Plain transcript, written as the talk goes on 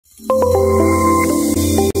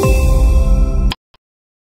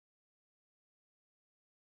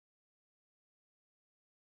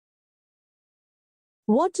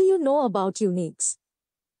What do you know about Unix?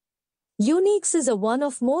 Unix is one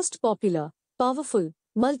of most popular, powerful,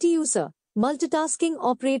 multi-user, multitasking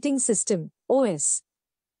operating system, OS.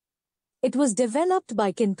 It was developed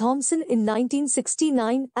by Ken Thompson in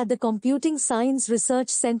 1969 at the Computing Science Research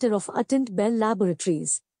Center of UT Bell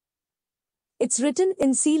Laboratories. It's written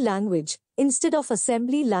in C language, instead of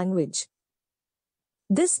assembly language.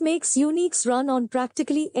 This makes Unix run on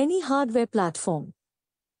practically any hardware platform.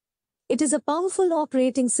 It is a powerful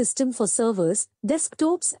operating system for servers,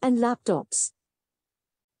 desktops and laptops.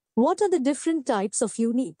 What are the different types of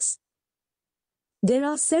Unix? There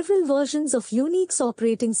are several versions of Unix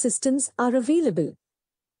operating systems are available.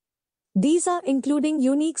 These are including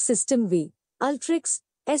Unix System V, Ultrix,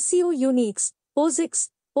 SCO Unix, POSIX,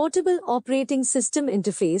 Portable Operating System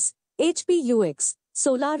Interface, HPUX,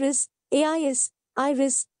 Solaris, AIS,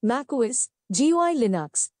 Iris, macOS, GUI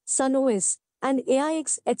Linux, SunOS, and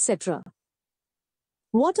AIX, etc.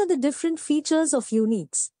 What are the different features of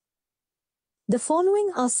Unix? The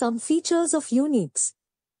following are some features of Unix.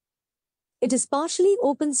 It is partially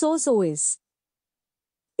open source OS.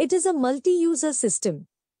 It is a multi-user system.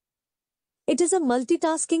 It is a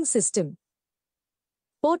multitasking system.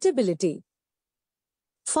 Portability.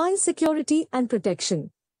 File security and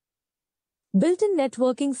protection. Built-in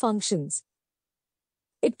networking functions.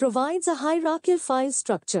 It provides a hierarchical file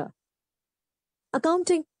structure.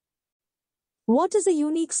 Accounting. What is a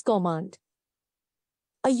Unix command?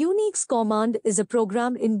 A Unix command is a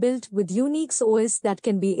program inbuilt with Unix OS that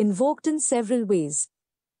can be invoked in several ways.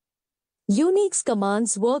 Unix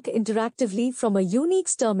commands work interactively from a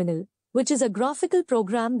Unix terminal, which is a graphical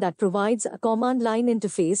program that provides a command line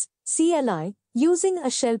interface, CLI, using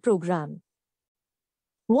a shell program.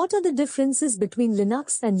 What are the differences between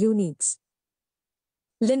Linux and Unix?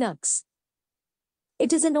 Linux.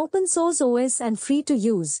 It is an open source OS and free to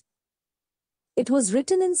use. It was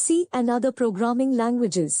written in C and other programming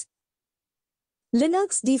languages.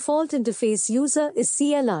 Linux default interface user is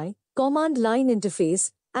CLI, command line interface,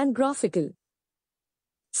 and graphical.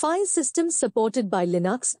 File systems supported by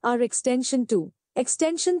Linux are Extension 2,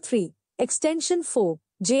 Extension 3, Extension 4,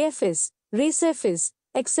 JFS, RaceFS,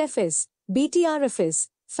 XFS, BTRFS,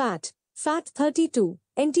 FAT, FAT32,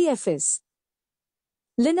 NTFS.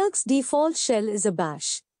 Linux default shell is a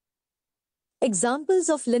bash. Examples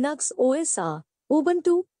of Linux OS are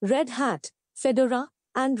Ubuntu, Red Hat, Fedora,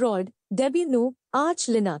 Android, Debian, Arch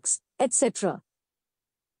Linux, etc.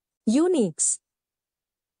 Unix.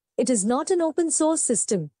 It is not an open source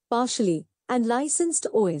system, partially, and licensed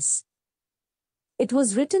OS. It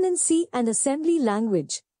was written in C and assembly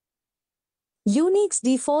language. Unix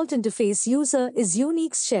default interface user is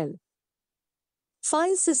Unix shell.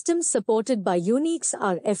 File systems supported by Unix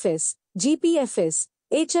are FS, GPFS,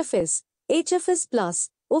 HFS, HFS+,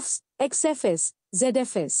 UFS, XFS,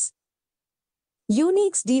 ZFS.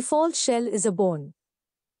 Unix default shell is a bourne.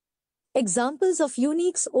 Examples of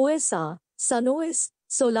Unix OS are SunOS,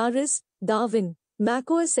 Solaris, Darwin,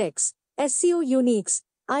 macOS X, SCO Unix,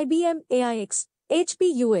 IBM AIX,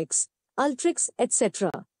 HPUX, Ultrix,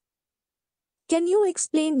 etc. Can you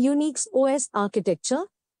explain Unix OS architecture?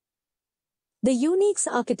 The Unix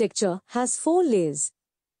architecture has 4 layers.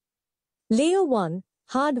 Layer 1,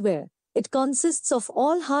 hardware. It consists of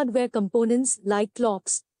all hardware components like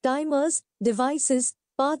clocks, timers, devices,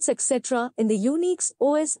 parts etc. in the Unix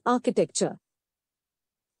OS architecture.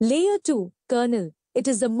 Layer 2, kernel. It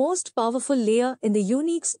is the most powerful layer in the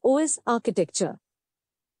Unix OS architecture.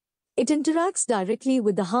 It interacts directly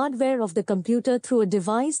with the hardware of the computer through a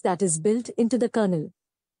device that is built into the kernel.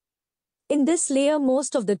 In this layer,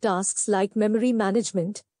 most of the tasks like memory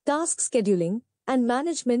management, task scheduling, and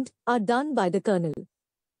management are done by the kernel.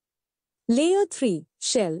 Layer 3,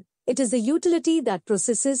 shell. It is a utility that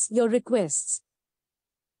processes your requests.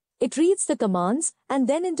 It reads the commands and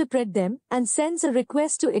then interprets them and sends a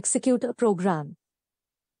request to execute a program.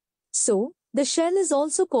 So, the shell is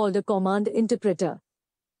also called a command interpreter.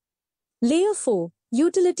 Layer 4,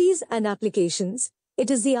 utilities and applications. It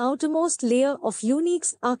is the outermost layer of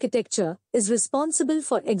Unix architecture, is responsible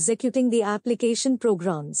for executing the application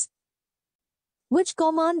programs. Which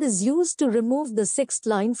command is used to remove the 6th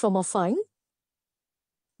line from a file?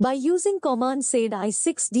 By using command sed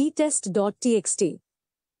i6dtest.txt.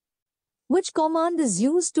 Which command is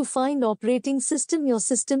used to find operating system your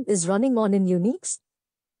system is running on in Unix?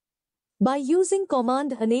 By using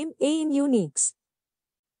command name a in Unix.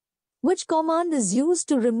 Which command is used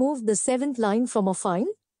to remove the 7th line from a file?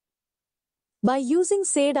 By using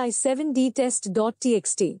sed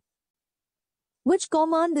i7dtest.txt. Which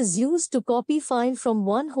command is used to copy file from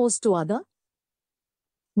one host to other?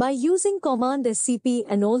 by using command scp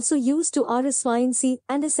and also used to rsync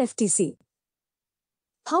and sftc.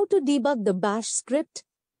 How to debug the bash script?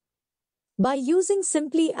 By using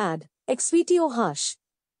simply add xvto hash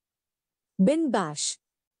bin bash.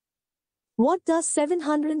 What does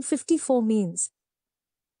 754 means?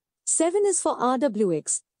 7 is for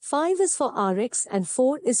RWX, 5 is for RX and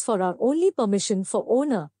 4 is for our only permission for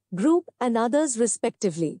owner, group and others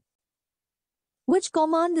respectively. Which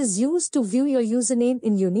command is used to view your username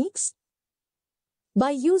in Unix? By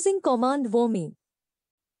using command wormy.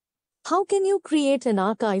 How can you create an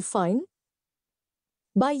archive file?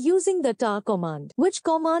 By using the tar command. Which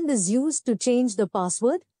command is used to change the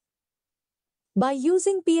password? By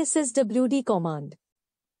using psswd command.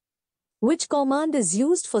 Which command is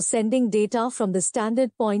used for sending data from the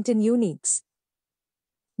standard point in Unix?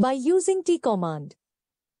 By using t command.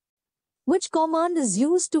 Which command is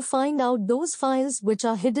used to find out those files which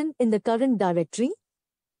are hidden in the current directory?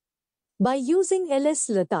 By using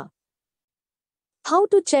lslata. How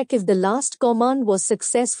to check if the last command was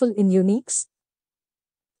successful in Unix?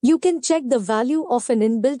 You can check the value of an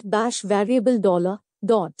inbuilt bash variable $.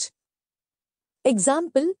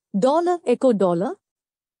 Example, $echo $.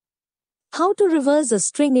 How to reverse a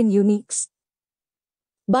string in Unix?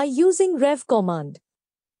 By using rev command.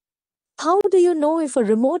 How do you know if a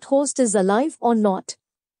remote host is alive or not?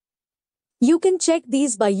 You can check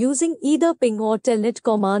these by using either ping or telnet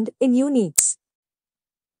command in Unix.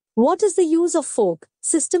 What is the use of fork,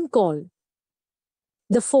 system call?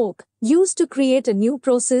 The fork, used to create a new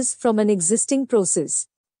process from an existing process.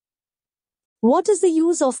 What is the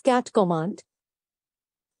use of cat command?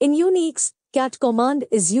 In Unix, cat command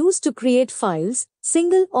is used to create files,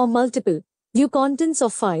 single or multiple, view contents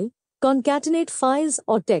of file, concatenate files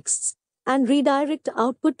or texts, and redirect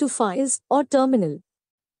output to files or terminal.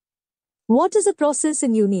 What is a process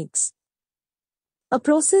in Unix? A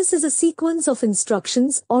process is a sequence of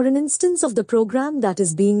instructions or an instance of the program that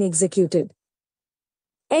is being executed.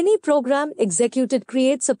 Any program executed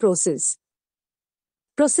creates a process.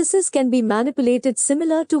 Processes can be manipulated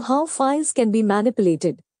similar to how files can be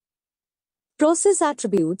manipulated. Process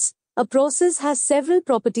attributes. A process has several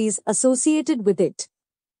properties associated with it.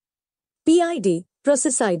 PID,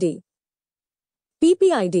 process ID.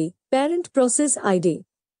 PPID, parent process ID.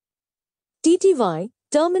 TTY,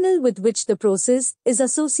 terminal with which the process is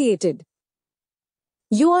associated.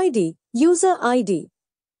 UID, user ID.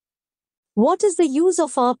 What is the use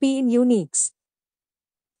of RP in Unix?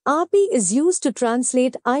 RP is used to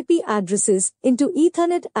translate IP addresses into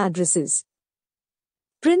Ethernet addresses.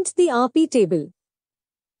 Print the RP table.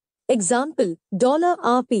 Example,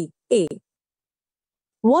 $RP, A.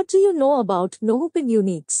 What do you know about nohoop in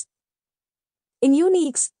Unix? In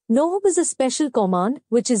Unix, nohoop is a special command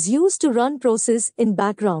which is used to run process in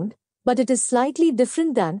background, but it is slightly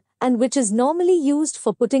different than and which is normally used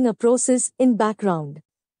for putting a process in background.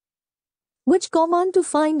 Which command to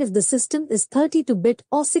find if the system is 32-bit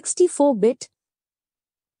or 64-bit?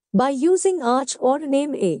 By using arch or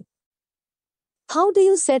name A. How do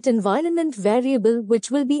you set environment variable which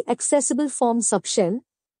will be accessible from subshell?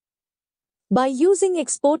 By using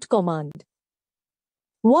export command.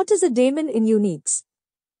 What is a daemon in Unix?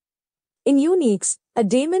 In Unix, a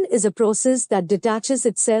daemon is a process that detaches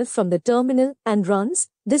itself from the terminal and runs,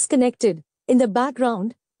 disconnected, in the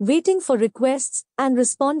background, waiting for requests and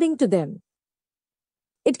responding to them.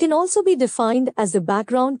 It can also be defined as the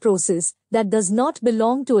background process that does not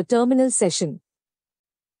belong to a terminal session.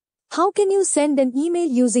 How can you send an email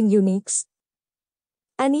using Unix?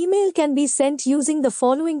 An email can be sent using the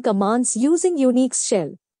following commands using Unix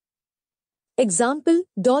shell. Example,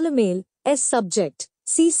 $mail, S subject,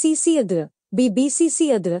 CCC B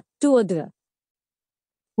BCC to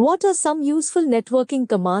What are some useful networking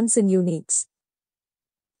commands in Unix?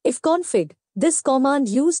 Ifconfig, this command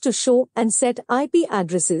used to show and set IP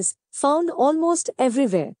addresses, found almost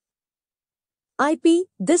everywhere. IP,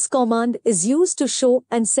 this command is used to show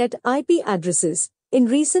and set IP addresses, in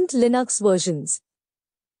recent Linux versions.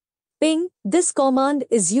 Ping, this command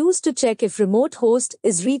is used to check if remote host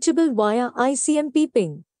is reachable via ICMP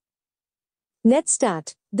ping.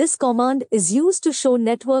 Netstat, this command is used to show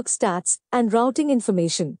network stats and routing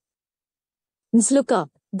information. nslookup,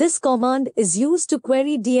 this command is used to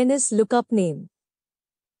query DNS lookup name.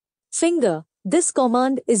 Finger, this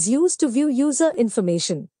command is used to view user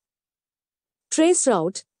information.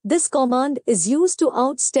 Traceroute, this command is used to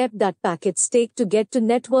outstep that packets take to get to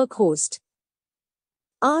network host.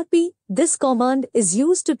 RP, this command is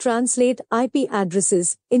used to translate IP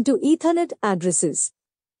addresses into Ethernet addresses.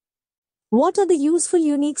 What are the useful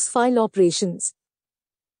Unix file operations?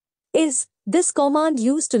 Is, this command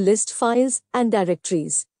used to list files and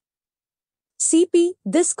directories. CP,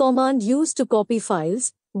 this command used to copy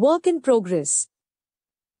files, work in progress.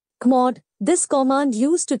 Chmod, this command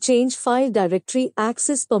used to change file directory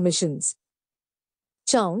access permissions.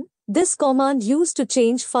 Chown, this command used to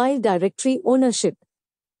change file directory ownership.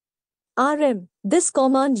 RM, this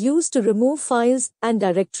command used to remove files and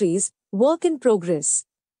directories, work in progress.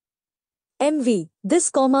 MV,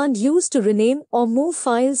 this command used to rename or move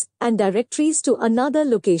files and directories to another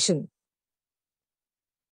location.